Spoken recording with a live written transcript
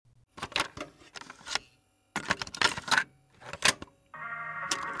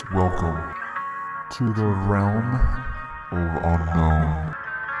Welcome to the realm of unknown.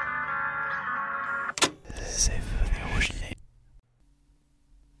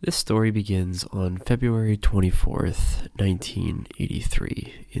 This story begins on February 24th,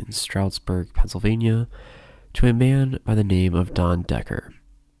 1983, in Stroudsburg, Pennsylvania, to a man by the name of Don Decker.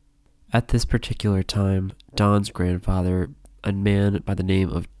 At this particular time, Don's grandfather, a man by the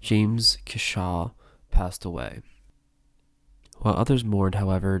name of James Kishaw, passed away. While others mourned,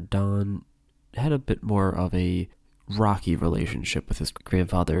 however, Don had a bit more of a rocky relationship with his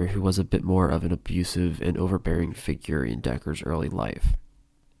grandfather, who was a bit more of an abusive and overbearing figure in Decker's early life.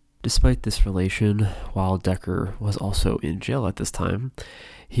 Despite this relation, while Decker was also in jail at this time,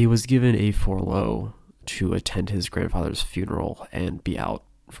 he was given a furlough to attend his grandfather's funeral and be out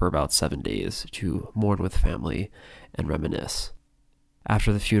for about 7 days to mourn with family and reminisce.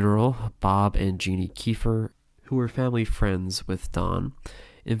 After the funeral, Bob and Jeannie Kiefer, who were family friends with Don,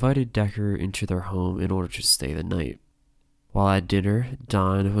 invited Decker into their home in order to stay the night. While at dinner,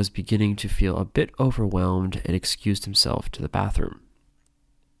 Don was beginning to feel a bit overwhelmed and excused himself to the bathroom.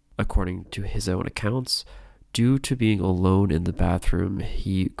 According to his own accounts, due to being alone in the bathroom,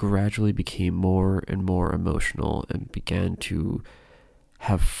 he gradually became more and more emotional and began to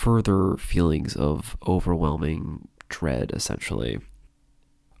have further feelings of overwhelming dread, essentially.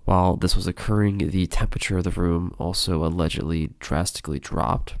 While this was occurring, the temperature of the room also allegedly drastically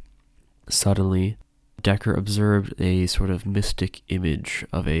dropped. Suddenly, Decker observed a sort of mystic image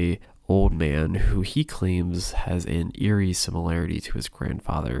of a old man who he claims has an eerie similarity to his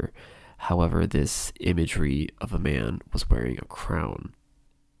grandfather. However, this imagery of a man was wearing a crown.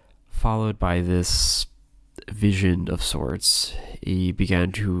 Followed by this vision of sorts, he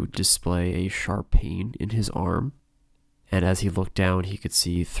began to display a sharp pain in his arm, and as he looked down, he could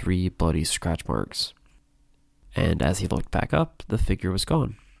see 3 bloody scratch marks. And as he looked back up, the figure was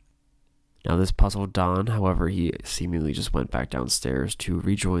gone. Now, this puzzled Don. However, he seemingly just went back downstairs to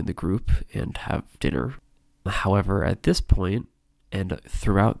rejoin the group and have dinner. However, at this point, and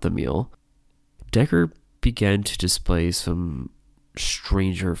throughout the meal, Decker began to display some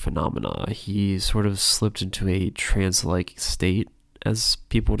stranger phenomena. He sort of slipped into a trance-like state, as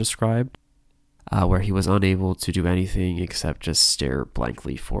people described, where he was unable to do anything except just stare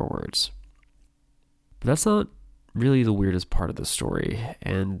blankly forwards. But that's not really the weirdest part of the story,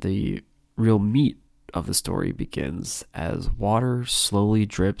 and the real meat of the story begins as water slowly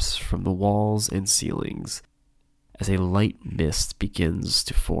drips from the walls and ceilings as a light mist begins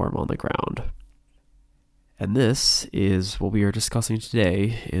to form on the ground. And this is what we are discussing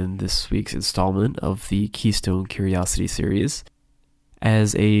today in this week's installment of the Keystone Curiosity series,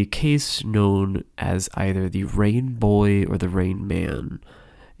 as a case known as either the Rain Boy or the Rain Man,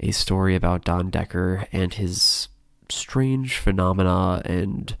 a story about Don Decker and his strange phenomena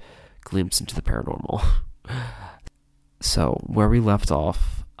and glimpse into the paranormal. So, where we left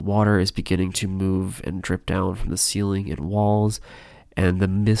off, water is beginning to move and drip down from the ceiling and walls, and the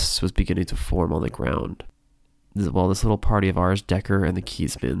mist was beginning to form on the ground. Well, this little party of ours, Decker and the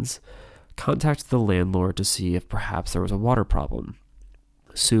Keysmans, contacted the landlord to see if perhaps there was a water problem.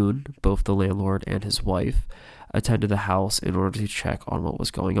 Soon, both the landlord and his wife attended the house in order to check on what was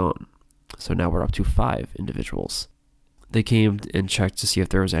going on. So now we're up to 5 individuals. They came and checked to see if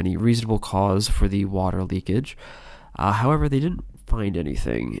there was any reasonable cause for the water leakage. However, they didn't find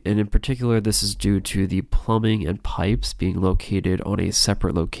anything, and in particular, this is due to the plumbing and pipes being located on a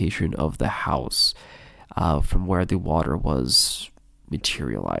separate location of the house from where the water was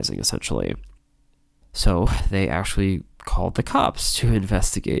materializing, essentially. So they actually called the cops to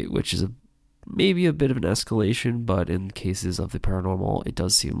investigate, which is maybe a bit of an escalation, but in cases of the paranormal, it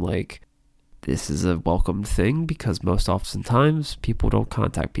does seem like this is a welcomed thing because most oftentimes people don't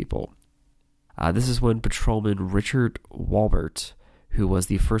contact people. This is when Patrolman Richard Walbert, who was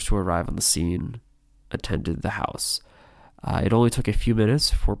the first to arrive on the scene, attended the house. It only took a few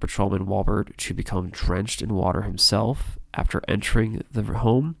minutes for Patrolman Walbert to become drenched in water himself after entering the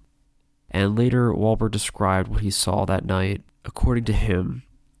home, and later Walbert described what he saw that night. According to him,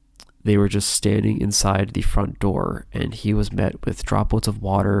 they were just standing inside the front door, and he was met with droplets of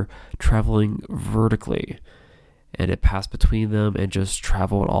water traveling vertically, and it passed between them and just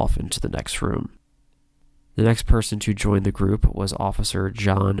traveled off into the next room. The next person to join the group was Officer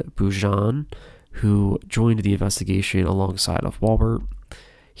John Boujan, who joined the investigation alongside of Walbert.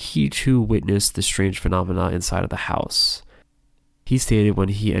 He too witnessed the strange phenomena inside of the house. He stated when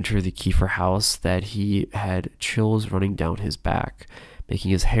he entered the Kiefer house that he had chills running down his back,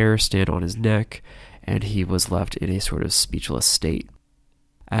 making his hair stand on his neck, and he was left in a sort of speechless state.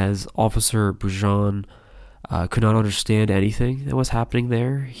 As Officer Boujan could not understand anything that was happening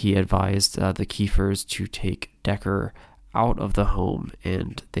there. He advised the Kiefers to take Decker out of the home,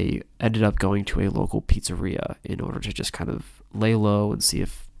 and they ended up going to a local pizzeria in order to just kind of lay low and see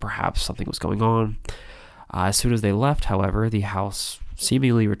if perhaps something was going on. As soon as they left, however, the house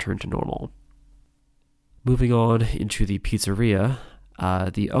seemingly returned to normal. Moving on into the pizzeria,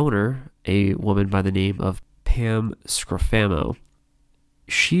 the owner, a woman by the name of Pam Scrofamo,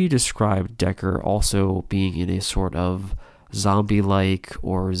 she described Decker also being in a sort of zombie-like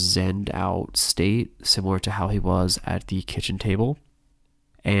or zened-out state, similar to how he was at the kitchen table.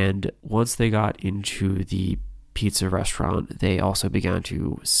 And once they got into the pizza restaurant, they also began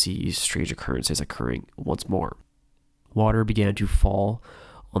to see strange occurrences occurring once more. Water began to fall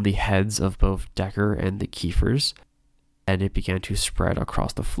on the heads of both Decker and the Kiefers, and it began to spread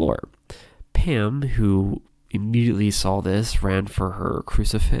across the floor. Pam, who immediately saw this, ran for her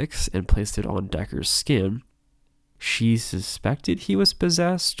crucifix and placed it on Decker's skin. She suspected he was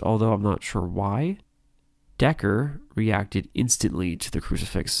possessed, although I'm not sure why. Decker reacted instantly to the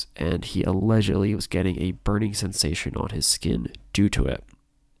crucifix, and he allegedly was getting a burning sensation on his skin due to it.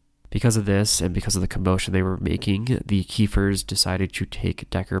 Because of this, and because of the commotion they were making, the Kiefers decided to take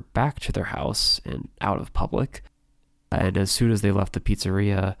Decker back to their house and out of public. And as soon as they left the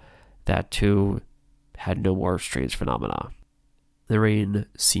pizzeria, that too had no more strange phenomena. The rain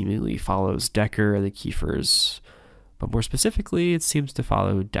seemingly follows Decker and the Kiefers, but more specifically, it seems to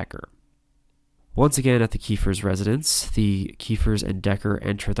follow Decker. Once again at the Kiefers' residence, the Kiefers and Decker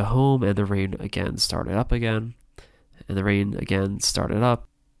enter the home, and the rain again started up,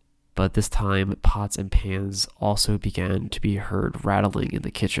 but this time pots and pans also began to be heard rattling in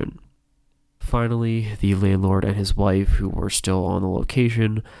the kitchen. Finally, the landlord and his wife, who were still on the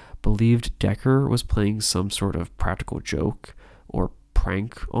location, believed Decker was playing some sort of practical joke or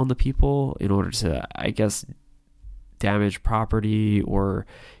prank on the people in order to, I guess, damage property or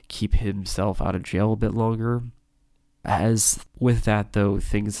keep himself out of jail a bit longer. As with that, though,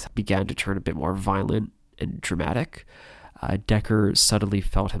 things began to turn a bit more violent and dramatic. Decker suddenly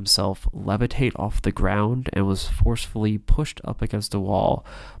felt himself levitate off the ground and was forcefully pushed up against a wall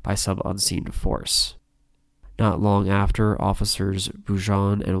by some unseen force. Not long after, officers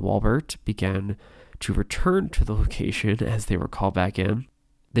Boujon and Walbert began to return to the location as they were called back in.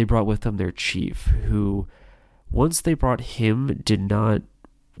 They brought with them their chief, who, once they brought him, did not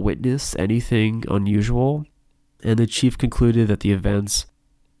witness anything unusual, and the chief concluded that the events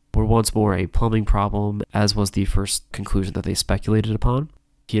were once more a plumbing problem, as was the first conclusion that they speculated upon.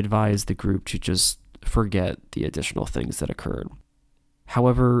 He advised the group to just forget the additional things that occurred.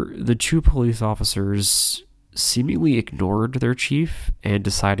 However, the two police officers seemingly ignored their chief and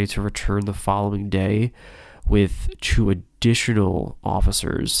decided to return the following day with two additional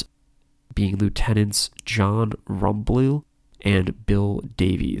officers, being Lieutenants John Rumbley and Bill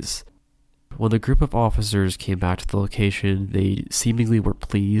Davies. When the group of officers came back to the location, they seemingly were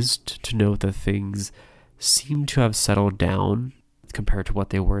pleased to note that things seemed to have settled down compared to what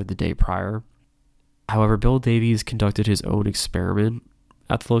they were the day prior. However, Bill Davies conducted his own experiment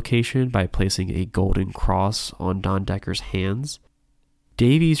at the location by placing a golden cross on Don Decker's hands.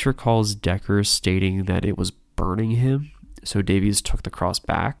 Davies recalls Decker stating that it was burning him, so Davies took the cross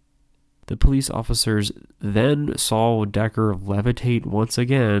back. The police officers then saw Decker levitate once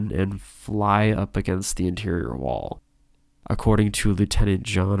again and fly up against the interior wall. According to Lieutenant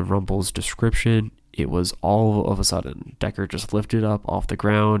John Rumbley's description, it was all of a sudden. Decker just lifted up off the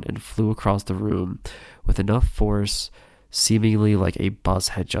ground and flew across the room with enough force, seemingly like a bus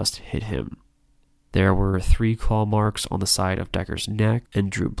had just hit him. There were 3 claw marks on the side of Decker's neck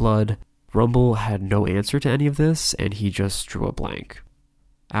and drew blood. Rumbley had no answer to any of this, and he just drew a blank.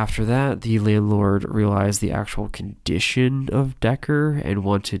 After that, the landlord realized the actual condition of Decker and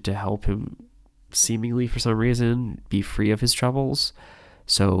wanted to help him, seemingly for some reason, be free of his troubles.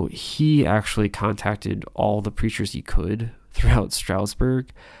 So he actually contacted all the preachers he could throughout Stroudsburg.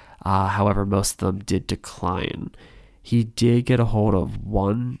 However, most of them did decline. He did get a hold of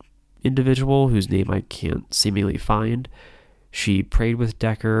one individual whose name I can't seemingly find. She prayed with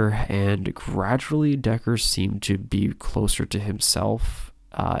Decker, and gradually Decker seemed to be closer to himself.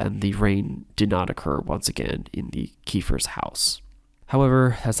 And the rain did not occur once again in the Kiefers' house.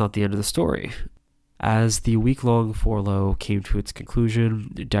 However, that's not the end of the story. As the week-long furlough came to its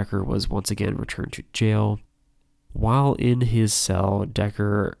conclusion, Decker was once again returned to jail. While in his cell,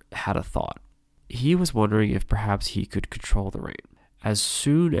 Decker had a thought. He was wondering if perhaps he could control the rain. As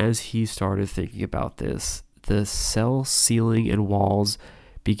soon as he started thinking about this, the cell ceiling and walls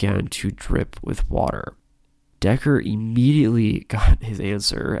began to drip with water. Decker immediately got his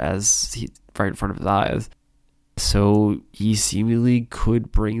answer right in front of his eyes. so he seemingly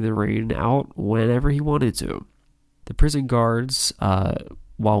could bring the rain out whenever he wanted to. The prison guards,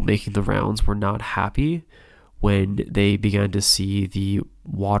 while making the rounds, were not happy when they began to see the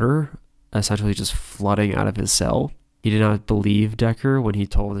water essentially just flooding out of his cell. He did not believe Decker when he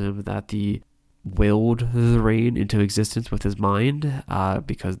told him that he willed the rain into existence with his mind,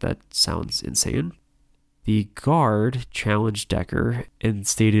 because that sounds insane. The guard challenged Decker and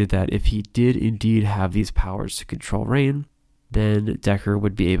stated that if he did indeed have these powers to control rain, then Decker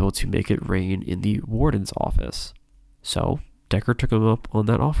would be able to make it rain in the warden's office. So Decker took him up on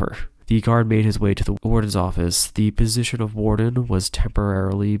that offer. The guard made his way to the warden's office. The position of warden was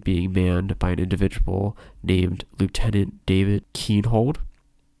temporarily being manned by an individual named Lieutenant David Keenhold.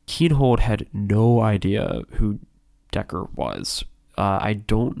 Keenhold had no idea who Decker was. I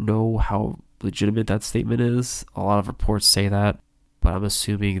don't know how legitimate that statement is. A lot of reports say that, but I'm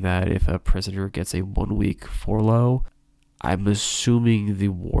assuming that if a prisoner gets a 1-week furlough, I'm assuming the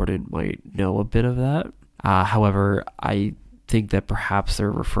warden might know a bit of that. However, I think that perhaps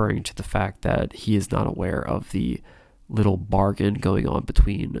they're referring to the fact that he is not aware of the little bargain going on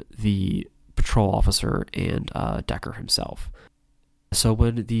between the patrol officer and Decker himself. So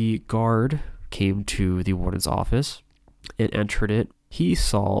when the guard came to the warden's office and entered it, he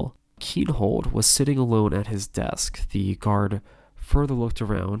saw Keenhold was sitting alone at his desk. The guard further looked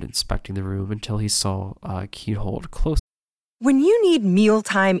around, inspecting the room, until he saw Keenhold close. When you need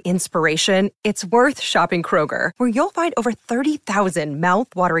mealtime inspiration, it's worth shopping Kroger, where you'll find over 30,000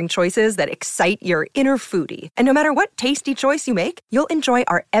 mouth-watering choices that excite your inner foodie. And no matter what tasty choice you make, you'll enjoy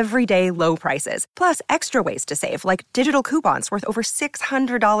our everyday low prices, plus extra ways to save, like digital coupons worth over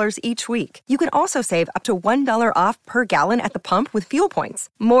 $600 each week. You can also save up to $1 off per gallon at the pump with fuel points.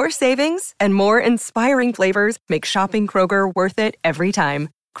 More savings and more inspiring flavors make shopping Kroger worth it every time.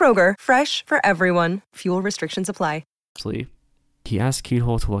 Kroger, fresh for everyone. Fuel restrictions apply. He asked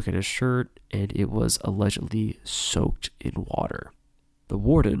Keenhold to look at his shirt, and it was allegedly soaked in water. The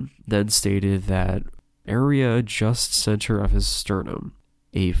warden then stated that area just center of his sternum,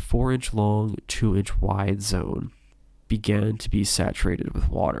 a 4-inch long, 2-inch wide zone, began to be saturated with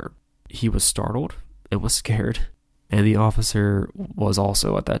water. He was startled and was scared, and the officer was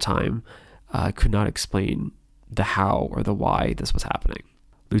also at that time, could not explain the how or the why this was happening.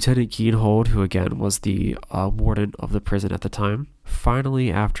 Lieutenant Keenhold, who again was the warden of the prison at the time,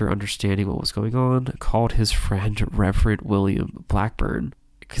 finally, after understanding what was going on, called his friend Reverend William Blackburn,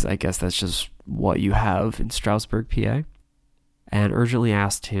 because I guess that's just what you have in Stroudsburg, PA, and urgently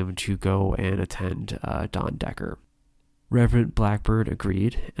asked him to go and attend Don Decker. Reverend Blackburn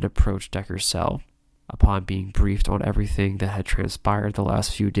agreed and approached Decker's cell. Upon being briefed on everything that had transpired the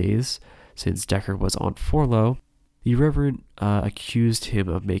last few days since Decker was on furlough, the Reverend accused him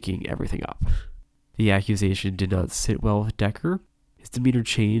of making everything up. The accusation did not sit well with Decker. His demeanor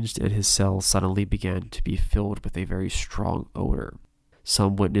changed, and his cell suddenly began to be filled with a very strong odor.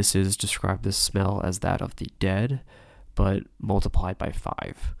 Some witnesses described the smell as that of the dead, but multiplied by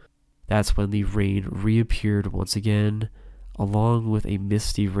 5. That's when the rain reappeared once again, along with a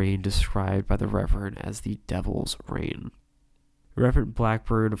misty rain described by the Reverend as the devil's rain. Reverend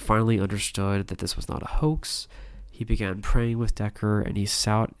Blackburn finally understood that this was not a hoax. He began praying with Decker, and he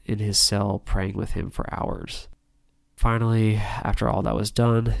sat in his cell praying with him for hours. Finally, after all that was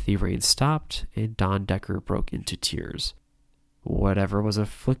done, the rain stopped, and Don Decker broke into tears. Whatever was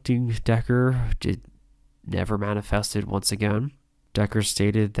afflicting Decker never manifested once again. Decker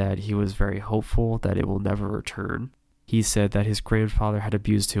stated that he was very hopeful that it will never return. He said that his grandfather had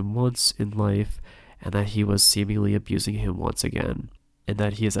abused him once in life, and that he was seemingly abusing him once again, and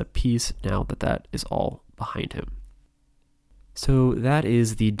that he is at peace now that that is all behind him. So that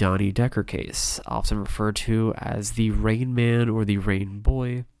is the Donnie Decker case, often referred to as the Rain Man or the Rain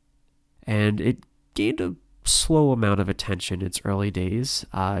Boy, and it gained a slow amount of attention in its early days.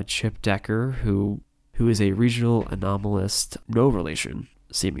 Chip Decker, who is a regional anomalist, no relation,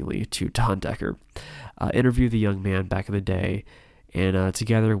 seemingly, to Don Decker, interviewed the young man back in the day, and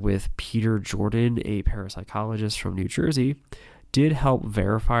together with Peter Jordan, a parapsychologist from New Jersey, did help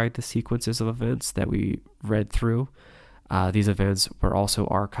verify the sequences of events that we read through. These events were also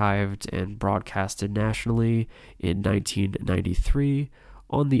archived and broadcasted nationally in 1993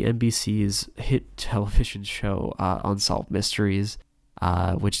 on the NBC's hit television show Unsolved Mysteries,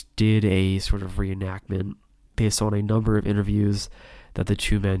 which did a sort of reenactment based on a number of interviews that the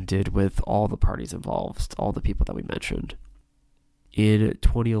two men did with all the parties involved, all the people that we mentioned. In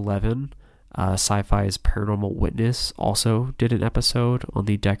 2011, Sci-Fi's Paranormal Witness also did an episode on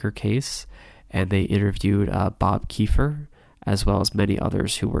the Decker case, and they interviewed Bob Kiefer, as well as many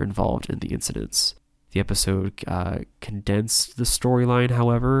others who were involved in the incidents. The episode condensed the storyline,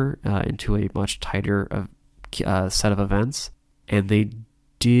 however, into a much tighter set of events, and they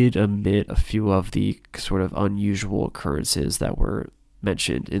did omit a few of the sort of unusual occurrences that were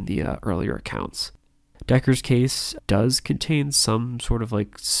mentioned in the earlier accounts. Decker's case does contain some sort of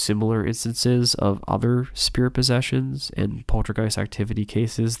like similar instances of other spirit possessions and poltergeist activity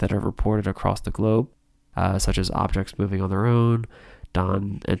cases that are reported across the globe, such as objects moving on their own,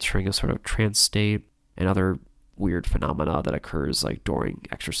 Don entering a sort of trance state, and other weird phenomena that occurs like during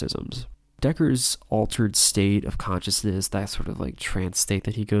exorcisms. Decker's altered state of consciousness, that sort of like trance state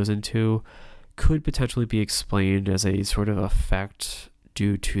that he goes into, could potentially be explained as a sort of effect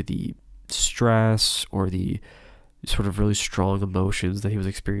due to the stress or the sort of really strong emotions that he was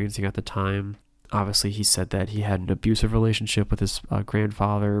experiencing at the time. Obviously, he said that he had an abusive relationship with his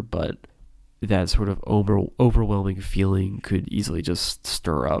grandfather, but that sort of overwhelming feeling could easily just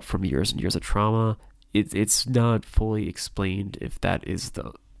stir up from years and years of trauma. It's not fully explained if that is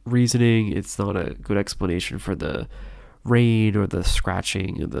the reasoning. It's not a good explanation for the rain or the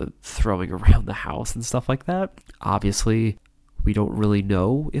scratching and the throwing around the house and stuff like that. Obviously, we don't really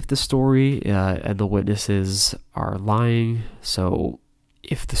know if the story and the witnesses are lying, so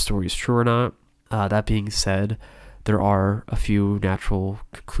if the story is true or not. That being said, there are a few natural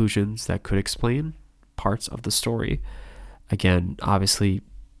conclusions that could explain parts of the story. Again, obviously,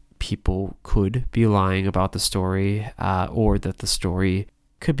 people could be lying about the story, or that the story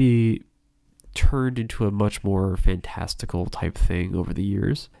could be turned into a much more fantastical type thing over the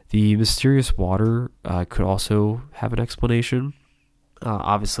years. The mysterious water could also have an explanation.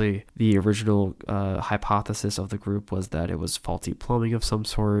 Obviously, the original hypothesis of the group was that it was faulty plumbing of some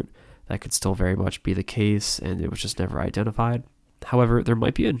sort. That could still very much be the case, and it was just never identified. However, there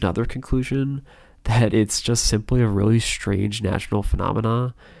might be another conclusion that it's just simply a really strange natural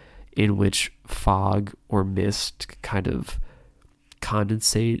phenomena in which fog or mist kind of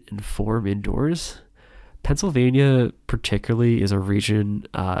condensate and form indoors. Pennsylvania particularly is a region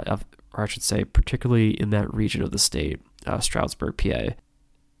particularly in that region of the state, Stroudsburg, PA,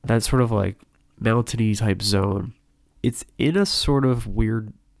 that sort of like mountainy type zone. It's in a sort of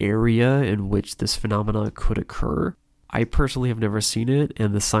weird area in which this phenomena could occur. I personally have never seen it,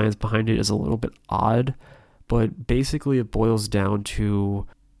 and the science behind it is a little bit odd, but basically it boils down to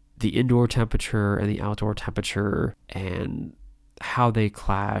the indoor temperature and the outdoor temperature and how they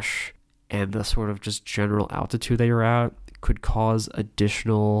clash, and the sort of just general altitude that you're at could cause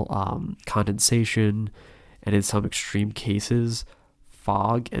additional condensation, and in some extreme cases,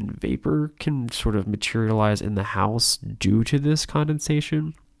 fog and vapor can sort of materialize in the house due to this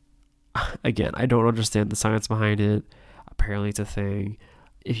condensation. Again, I don't understand the science behind it. Apparently it's a thing.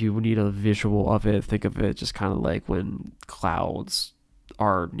 If you need a visual of it, think of it just kind of like when clouds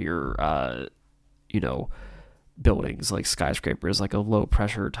are near, buildings like skyscrapers, like a low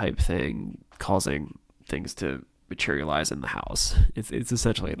pressure type thing causing things to materialize in the house. It's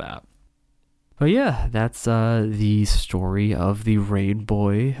essentially that. But yeah, that's the story of the Rain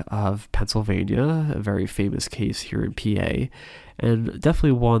Boy of Pennsylvania, a very famous case here in PA, and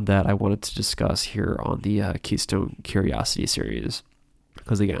definitely one that I wanted to discuss here on the Keystone Curiosity series.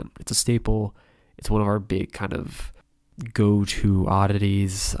 Because again, it's a staple. It's one of our big kind of go-to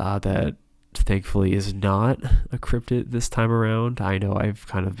oddities that thankfully is not a cryptid this time around. I know I've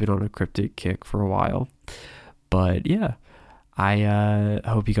kind of been on a cryptid kick for a while. But yeah, I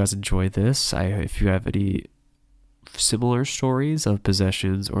hope you guys enjoyed this. If you have any similar stories of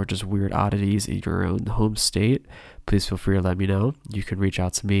possessions or just weird oddities in your own home state, please feel free to let me know. You can reach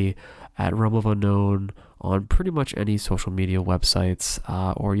out to me at Realm of Unknown on pretty much any social media websites,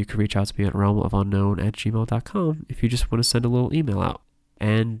 or you can reach out to me at realmofunknown@gmail.com if you just want to send a little email out.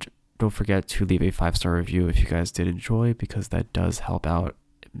 And don't forget to leave a 5-star review if you guys did enjoy, because that does help out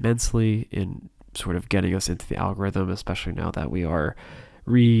immensely in sort of getting us into the algorithm, especially now that we are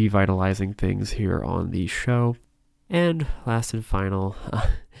revitalizing things here on the show. And last and final,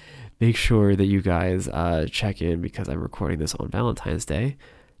 make sure that you guys check in, because I'm recording this on Valentine's Day.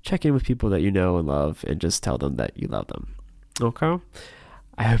 Check in with people that you know and love, and just tell them that you love them. Okay?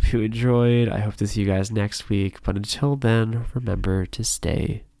 I hope you enjoyed. I hope to see you guys next week. But until then, remember to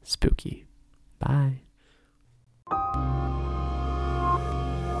stay spooky. Bye.